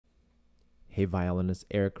Hey violinist,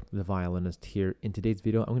 Eric the violinist here. In today's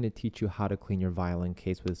video, I'm going to teach you how to clean your violin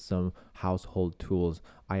case with some household tools.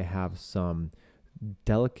 I have some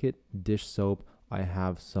delicate dish soap, I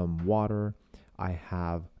have some water, I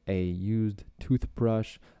have a used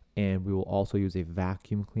toothbrush, and we will also use a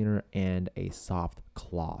vacuum cleaner and a soft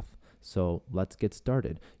cloth. So let's get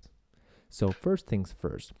started. So first things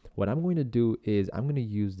first, what I'm going to do is I'm going to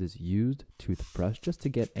use this used toothbrush just to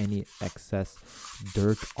get any excess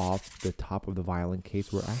dirt off the top of the violin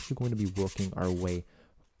case. We're actually going to be working our way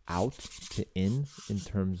out to in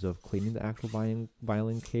terms of cleaning the actual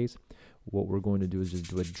violin case. What we're going to do is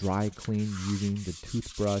just do a dry clean using the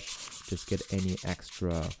toothbrush, just get any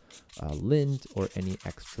extra lint or any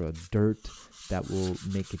extra dirt. That will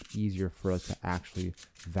make it easier for us to actually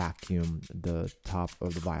vacuum the top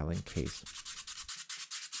of the violin case.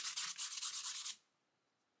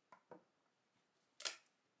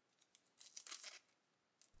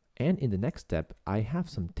 And in the next step, I have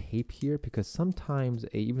some tape here because sometimes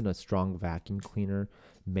even a strong vacuum cleaner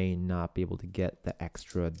may not be able to get the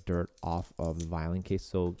extra dirt off of the violin case.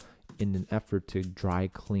 So in an effort to dry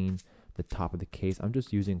clean the top of the case, I'm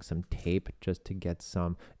just using some tape just to get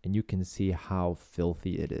some, and you can see how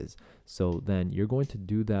filthy it is. So then you're going to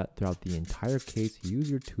do that throughout the entire case.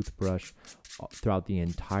 Use your toothbrush throughout the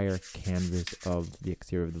entire canvas of the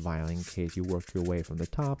exterior of the violin case. You work your way from the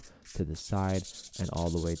top to the side and all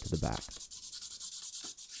the way to the back.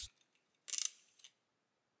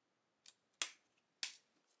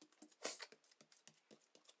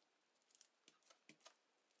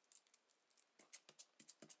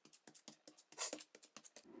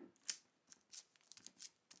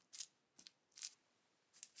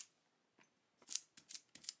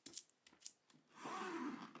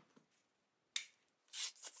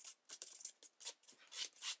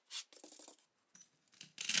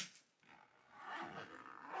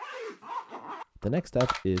 The next step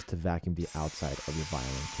is to vacuum the outside of your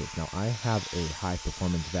violin case. Now I have a high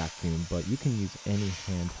performance vacuum, but you can use any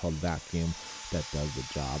handheld vacuum that does the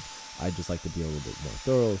job. I just like to be a little bit more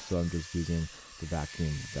thorough, so I'm just using the vacuum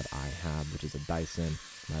that I have, which is a Dyson.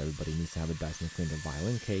 Not everybody needs to have a Dyson to clean their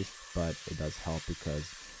violin case, but it does help because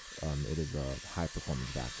it is a high performance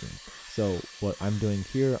vacuum. So what I'm doing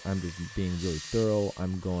here, I'm just being really thorough.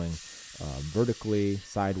 I'm going vertically,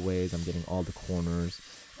 sideways. I'm getting all the corners.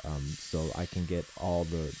 So I can get all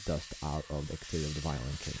the dust out of the exterior of the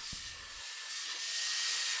violin case.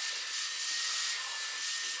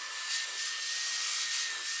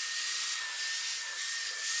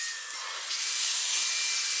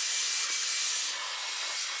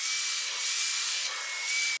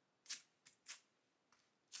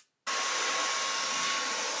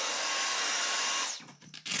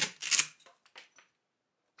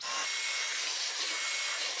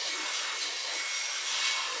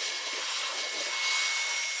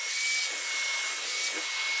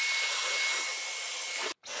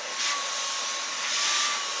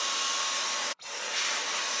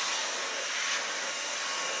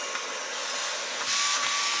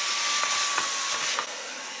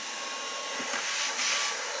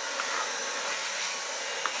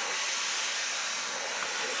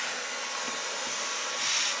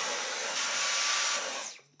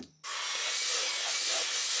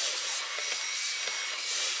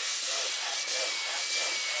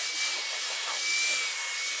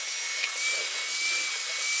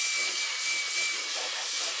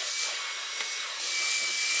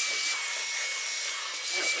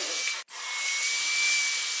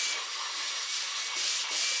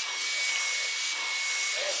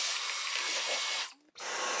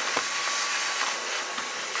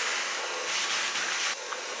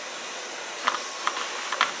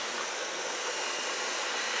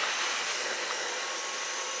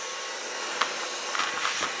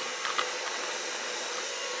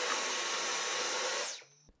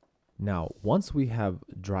 Now, once we have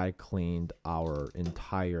dry cleaned our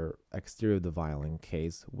entire exterior of the violin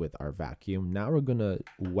case with our vacuum, now we're gonna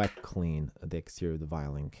wet clean the exterior of the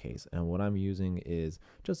violin case. And what I'm using is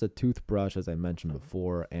just a toothbrush, as I mentioned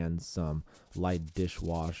before, and some light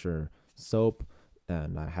dishwasher soap.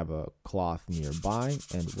 And I have a cloth nearby.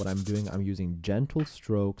 And what I'm doing, I'm using gentle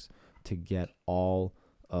strokes to get all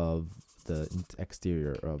of the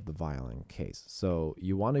exterior of the violin case. So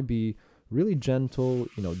you want to be really gentle,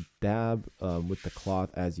 dab with the cloth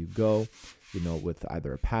as you go, with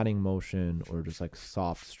either a patting motion or just like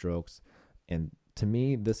soft strokes. And to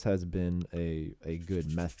me, this has been a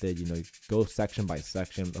good method. Go section by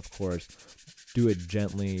section, of course, do it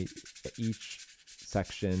gently. Each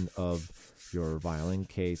section of Your violin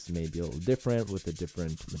case may be a little different with a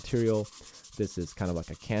different material. This is kind of like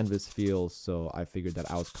a canvas feel, so I figured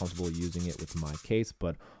that I was comfortable using it with my case,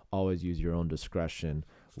 but always use your own discretion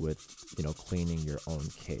with, cleaning your own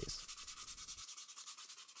case.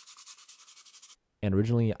 And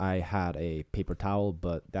originally I had a paper towel,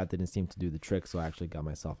 but that didn't seem to do the trick, so I actually got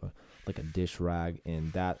myself a dish rag,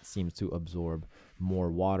 and that seems to absorb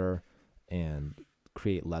more water and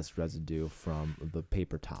create less residue from the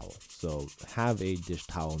paper towel. So have a dish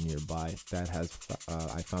towel nearby. That has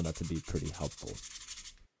I found that to be pretty helpful.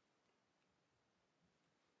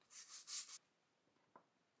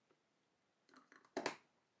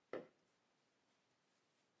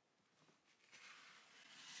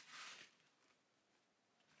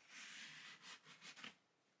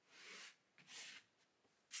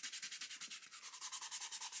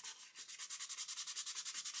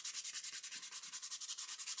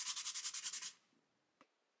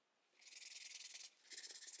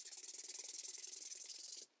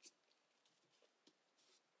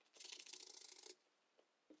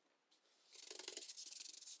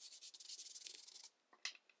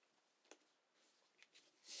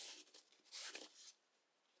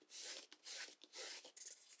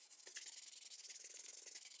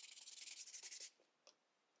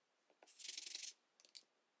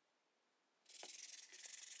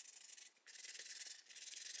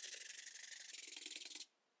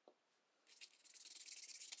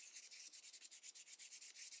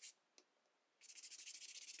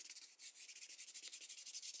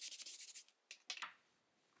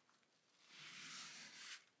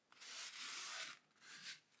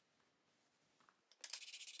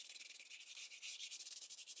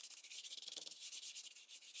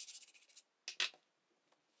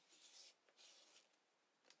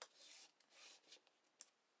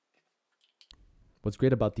 What's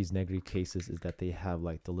great about these Negri cases is that they have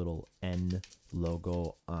like the little N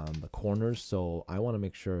logo on the corners, so I want to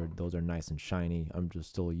make sure those are nice and shiny. I'm just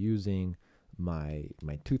still using my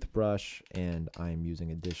toothbrush, and I'm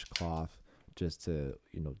using a dishcloth just to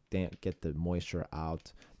get the moisture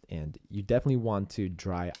out. And you definitely want to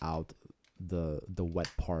dry out the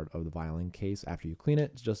wet part of the violin case after you clean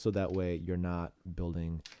it, just so that way you're not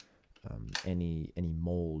building any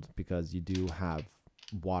mold, because you do have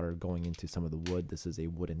water going into some of the wood. This is a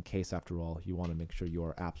wooden case after all. You want to make sure you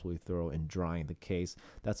are absolutely thorough in drying the case.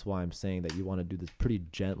 That's why I'm saying that you want to do this pretty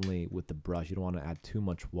gently with the brush. You don't want to add too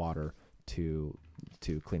much water to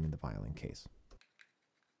cleaning the violin case.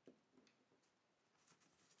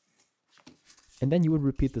 And then you would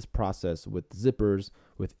repeat this process with zippers,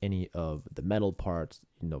 with any of the metal parts,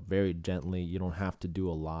 very gently. You don't have to do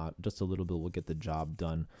a lot. Just a little bit will get the job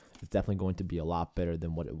done. It's definitely going to be a lot better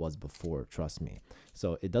than what it was before, trust me.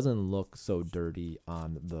 So it doesn't look so dirty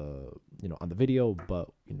on the, on the video, but,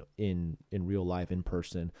 in real life, in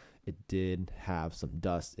person, it did have some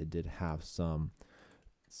dust. It did have some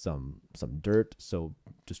dirt. So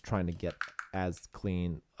just trying to get as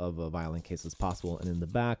clean of a violin case as possible. And in the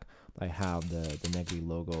back, I have the Negri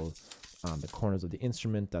logo on the corners of the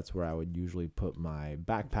instrument. That's where I would usually put my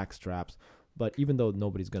backpack straps. But even though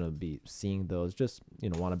nobody's going to be seeing those, just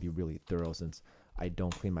want to be really thorough, since I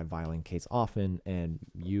don't clean my violin case often, and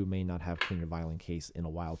you may not have cleaned your violin case in a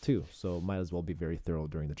while too. So might as well be very thorough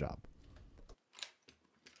during the job.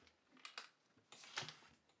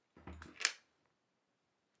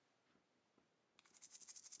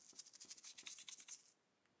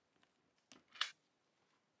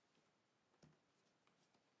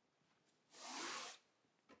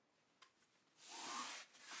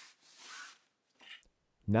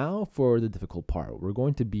 Now for the difficult part. We're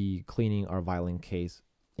going to be cleaning our violin case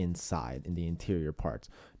inside, in the interior parts.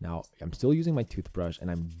 Now I'm still using my toothbrush, and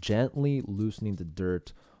I'm gently loosening the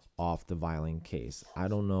dirt off the violin case. I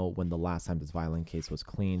don't know when the last time this violin case was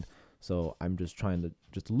cleaned, so I'm just trying to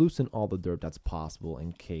loosen all the dirt that's possible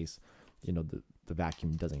in case the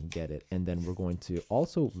vacuum doesn't get it. And then we're going to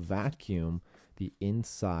also vacuum the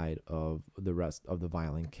inside of the rest of the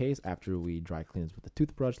violin case after we dry clean this with the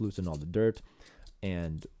toothbrush, loosen all the dirt,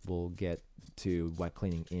 and we'll get to wet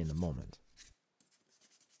cleaning in a moment.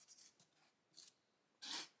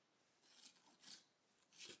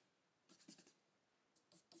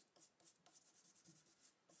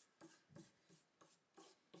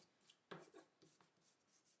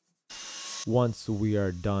 Once we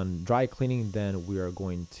are done dry cleaning, then we are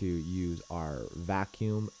going to use our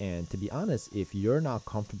vacuum. And to be honest, if you're not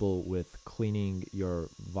comfortable with cleaning your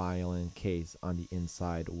violin case on the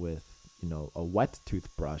inside with a wet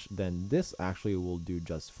toothbrush, then this actually will do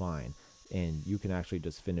just fine, and you can actually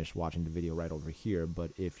just finish watching the video right over here.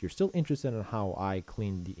 But if you're still interested in how I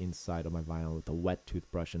clean the inside of my violin with a wet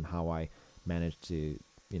toothbrush and how I manage to,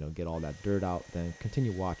 get all that dirt out, then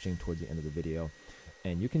continue watching towards the end of the video.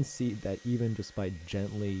 And you can see that even just by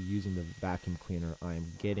gently using the vacuum cleaner, I'm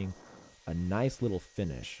getting a nice little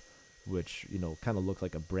finish, which, kind of looks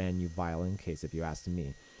like a brand new violin case if you ask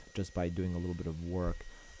me, just by doing a little bit of work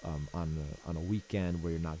on a weekend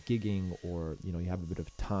where you're not gigging, or you have a bit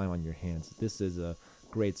of time on your hands. This is a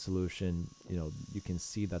great solution. You can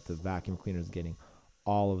see that the vacuum cleaner is getting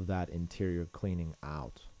all of that interior cleaning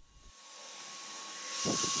out.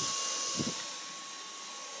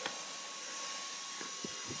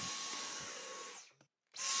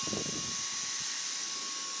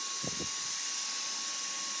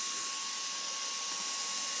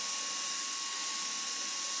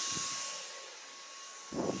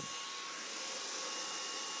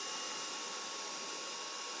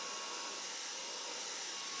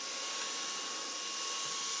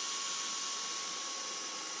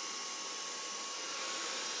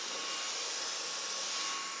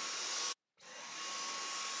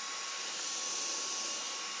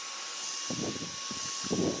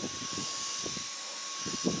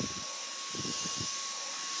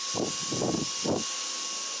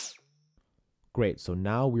 Great, so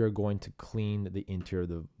now we are going to clean the interior of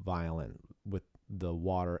the violin with the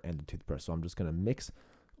water and the toothbrush. So I'm just going to mix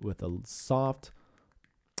with a soft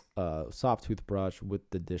toothbrush with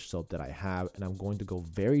the dish soap that I have, and I'm going to go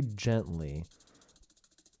very gently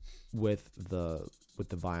with the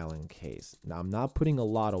violin case. Now I'm not putting a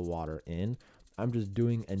lot of water in. I'm just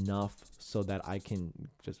doing enough so that I can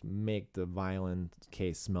just make the violin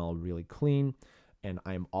case smell really clean. And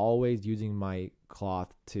I'm always using my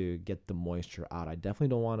cloth to get the moisture out. I definitely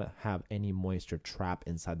don't want to have any moisture trapped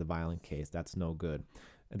inside the violin case. That's no good.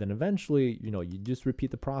 And then eventually, you just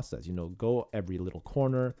repeat the process. Go every little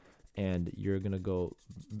corner, and you're going to go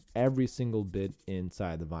every single bit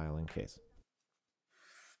inside the violin case.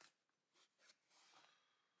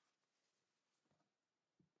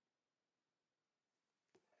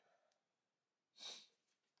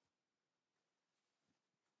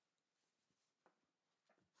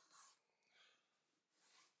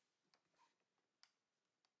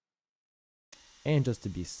 And just to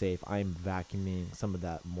be safe, I'm vacuuming some of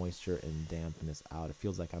that moisture and dampness out. It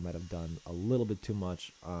feels like I might have done a little bit too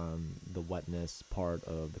much on the wetness part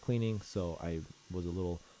of the cleaning, so I was a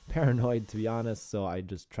little paranoid, to be honest, so I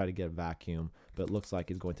just try to get a vacuum, but it looks like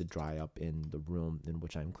it's going to dry up in the room in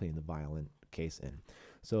which I'm cleaning the violin case in.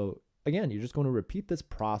 So again, you're just going to repeat this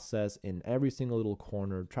process in every single little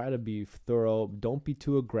corner. Try to be thorough. Don't be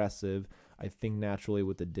too aggressive. I think naturally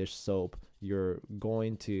with the dish soap, you're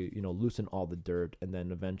going to, loosen all the dirt, and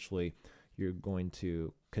then eventually you're going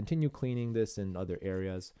to continue cleaning this in other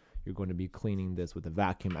areas. You're going to be cleaning this with a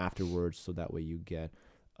vacuum afterwards, so that way you get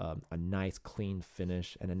a nice clean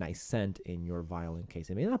finish and a nice scent in your violin case.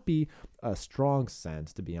 It may not be a strong scent,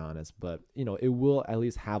 to be honest, but it will at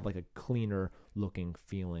least have like a cleaner looking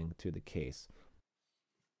feeling to the case.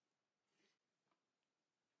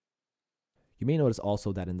 You may notice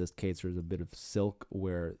also that in this case, there's a bit of silk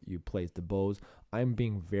where you place the bows. I'm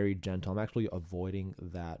being very gentle. I'm actually avoiding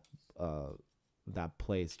that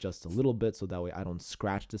place just a little bit, so that way I don't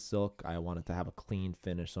scratch the silk. I want it to have a clean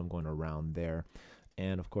finish, so I'm going around there.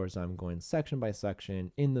 And of course, I'm going section by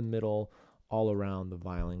section in the middle, all around the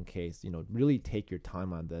violin case. Really take your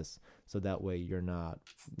time on this, so that way you're not,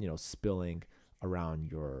 spilling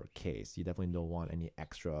around your case. You definitely don't want any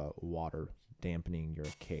extra water dampening your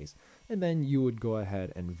case. And then you would go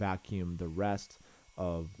ahead and vacuum the rest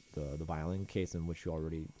of the violin case, in which you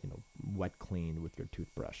already, wet cleaned with your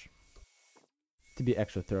toothbrush. To be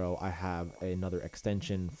extra thorough, I have another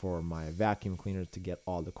extension for my vacuum cleaners to get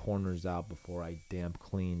all the corners out before I damp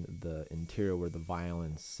clean the interior where the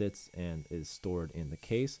violin sits and is stored in the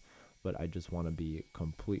case. But I just want to be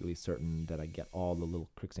completely certain that I get all the little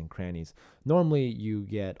crooks and crannies. Normally, you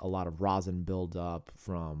get a lot of rosin buildup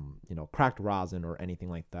from, cracked rosin or anything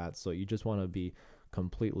like that. So you just want to be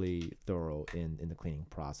completely thorough in the cleaning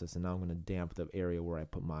process. And now I'm going to damp the area where I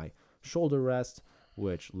put my shoulder rest,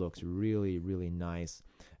 which looks really, really nice.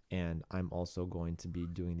 And I'm also going to be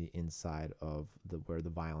doing the inside of where the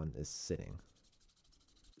violin is sitting.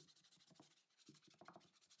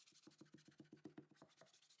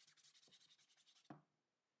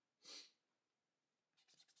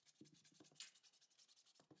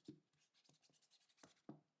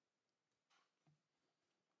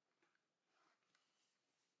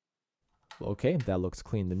 Okay, that looks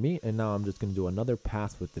clean to me. And now I'm just going to do another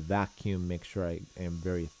pass with the vacuum, make sure I am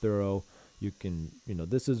very thorough. You can,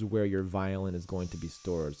 this is where your violin is going to be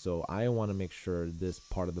stored. So I want to make sure this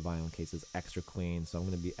part of the violin case is extra clean. So I'm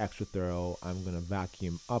going to be extra thorough. I'm going to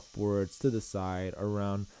vacuum upwards to the side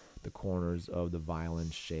around the corners of the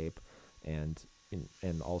violin shape, and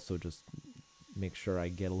also just make sure I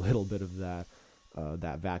get a little bit of that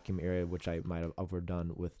that vacuum area, which I might have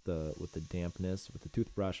overdone with the dampness with the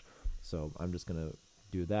toothbrush. So I'm just gonna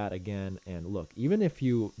do that again. And look, even if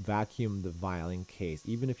you vacuum the violin case,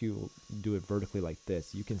 even if you do it vertically like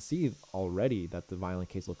this, you can see already that the violin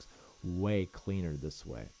case looks way cleaner this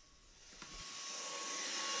way.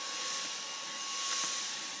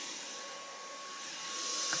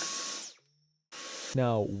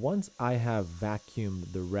 Now, once I have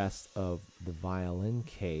vacuumed the rest of the violin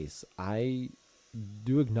case, I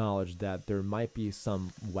do acknowledge that there might be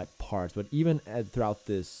some wet parts, but even throughout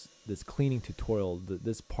this cleaning tutorial,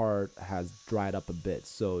 this part has dried up a bit.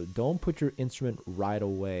 So don't put your instrument right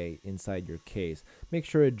away inside your case. Make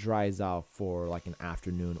sure it dries out for like an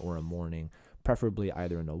afternoon or a morning, preferably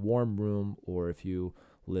either in a warm room, or if you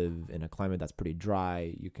live in a climate that's pretty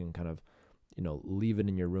dry, you can kind of, you know, leave it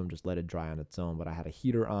in your room, just let it dry on its own. But I had a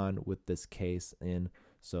heater on with this case in,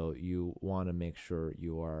 so you want to make sure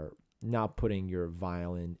you are not putting your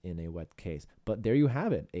violin in a wet case. But there you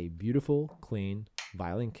have it, a beautiful, clean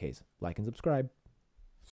violin case. Like and subscribe.